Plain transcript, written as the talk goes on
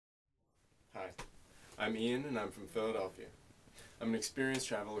I'm Ian and I'm from Philadelphia. I'm an experienced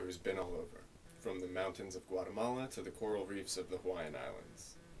traveler who's been all over, from the mountains of Guatemala to the coral reefs of the Hawaiian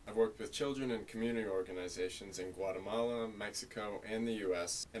Islands. I've worked with children and community organizations in Guatemala, Mexico, and the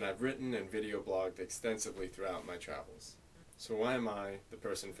US, and I've written and video blogged extensively throughout my travels. So why am I the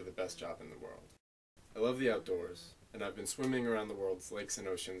person for the best job in the world? I love the outdoors, and I've been swimming around the world's lakes and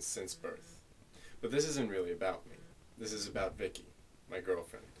oceans since birth. But this isn't really about me. This is about Vicky, my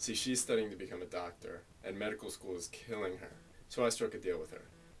girlfriend. See, she's studying to become a doctor, and medical school is killing her. So I struck a deal with her.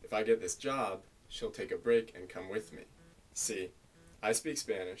 If I get this job, she'll take a break and come with me. See, I speak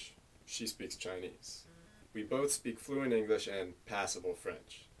Spanish, she speaks Chinese. We both speak fluent English and passable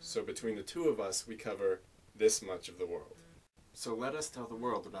French. So between the two of us, we cover this much of the world. So let us tell the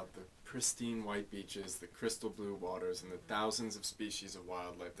world about the pristine white beaches, the crystal blue waters, and the thousands of species of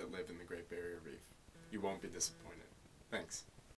wildlife that live in the Great Barrier Reef. You won't be disappointed. Thanks.